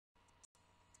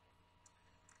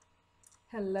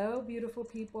Hello, beautiful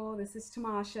people. This is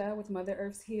Tamasha with Mother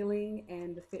Earth's Healing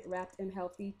and the Fit Wrapped and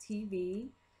Healthy TV.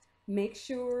 Make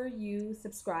sure you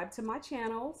subscribe to my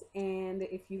channels, and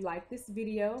if you like this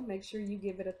video, make sure you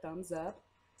give it a thumbs up.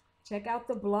 Check out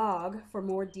the blog for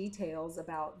more details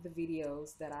about the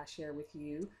videos that I share with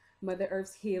you,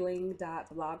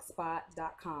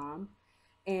 motherearthshealing.blogspot.com.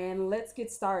 And let's get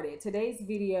started. Today's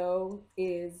video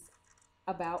is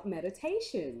about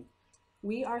meditation.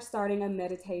 We are starting a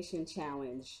meditation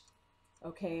challenge.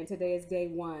 Okay, and today is day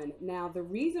one. Now, the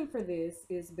reason for this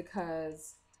is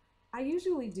because I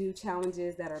usually do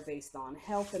challenges that are based on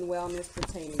health and wellness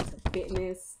pertaining to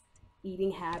fitness,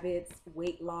 eating habits,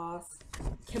 weight loss,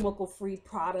 chemical free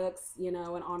products, and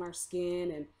on our skin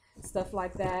and stuff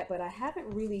like that. But I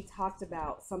haven't really talked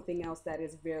about something else that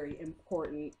is very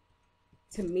important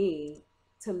to me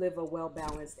to live a well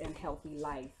balanced and healthy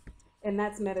life, and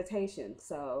that's meditation.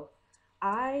 So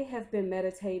I have been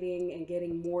meditating and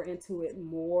getting more into it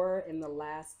more in the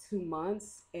last 2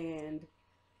 months, and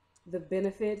the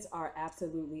benefits are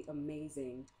absolutely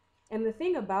amazing. And the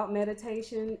thing about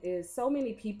meditation is so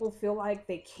many people feel like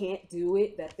they can't do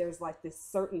it, that there's like this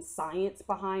certain science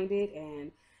behind it,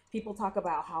 and people talk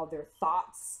about how their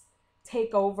thoughts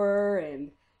take over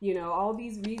and all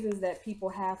these reasons that people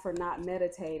have for not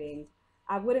meditating.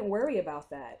 I wouldn't worry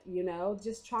about that.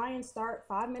 Just try and start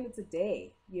 5 minutes a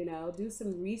day. Do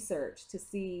some research to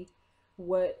see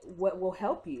what will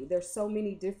help you. There's so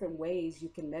many different ways you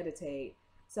can meditate,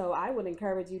 so I would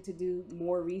encourage you to do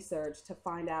more research to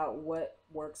find out what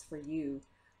works for you.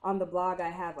 On the blog, I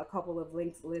have a couple of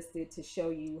links listed to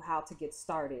show you how to get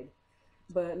started.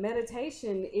 But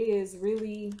meditation is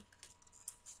really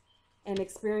an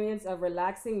experience of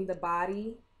relaxing the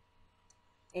body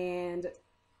and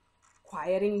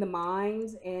quieting the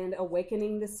mind and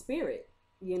awakening the spirit.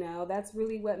 That's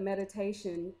really what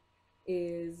meditation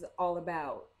is all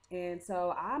about. And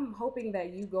so I'm hoping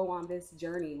that you go on this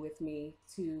journey with me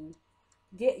to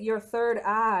get your third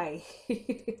eye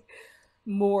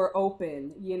more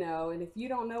open, and if you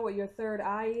don't know what your third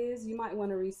eye is, you might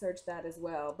want to research that as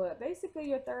well. But basically,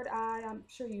 your third eye, I'm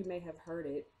sure you may have heard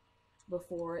it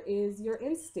before, is your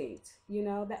instinct,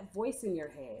 that voice in your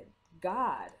head,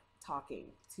 God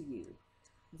talking to you.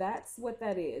 That's what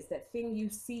that is, that thing you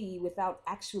see without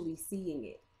actually seeing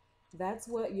it. That's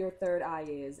what your third eye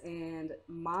is. And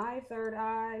my third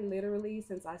eye, literally,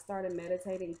 since I started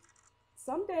meditating,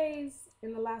 some days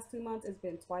in the last 2 months, it's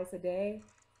been twice a day,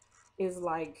 is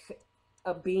like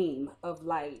a beam of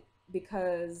light.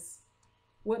 Because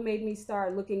what made me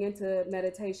start looking into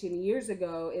meditation years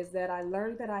ago is that I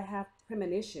learned that I have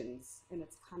premonitions, and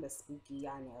it's kind of spooky,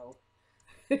 I know.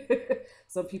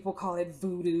 Some people call it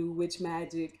voodoo, witch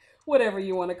magic, whatever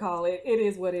you want to call it. It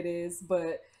is what it is.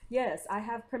 But yes, I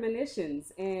have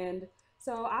premonitions. And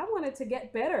so I wanted to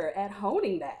get better at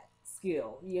honing that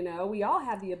skill. We all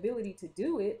have the ability to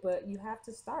do it, but you have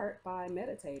to start by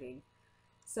meditating.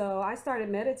 So I started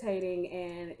meditating,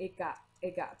 and it got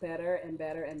better and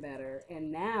better and better. And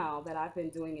now that I've been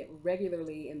doing it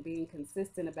regularly and being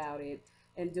consistent about it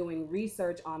and doing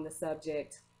research on the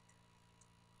subject,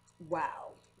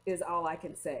 wow, is all I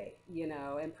can say.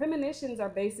 And premonitions are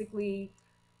basically,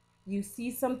 you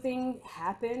see something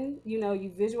happen,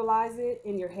 you visualize it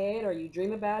in your head or you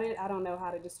dream about it. I don't know how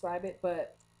to describe it,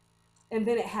 but and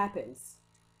then it happens.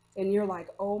 And you're like,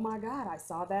 oh my God, I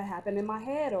saw that happen in my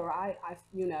head. Or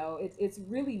it's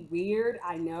really weird,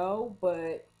 I know,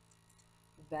 but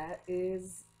that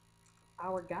is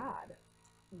our God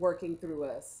working through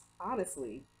us,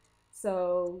 honestly.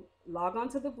 So log on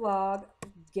to the blog,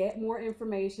 get more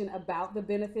information about the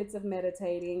benefits of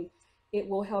meditating. It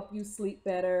will help you sleep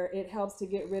better. It helps to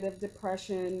get rid of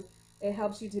depression. It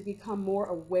helps you to become more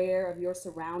aware of your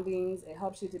surroundings. It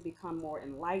helps you to become more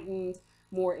enlightened,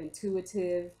 more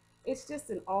intuitive. It's just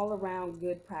an all around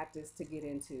good practice to get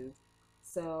into.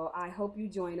 So I hope you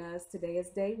join us. Today is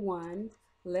day one.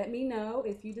 Let me know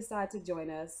if you decide to join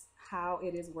us how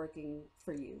it is working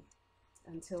for you.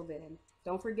 Until then,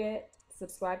 don't forget,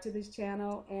 subscribe to this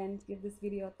channel and give this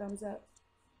video a thumbs up.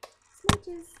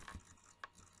 Smooches.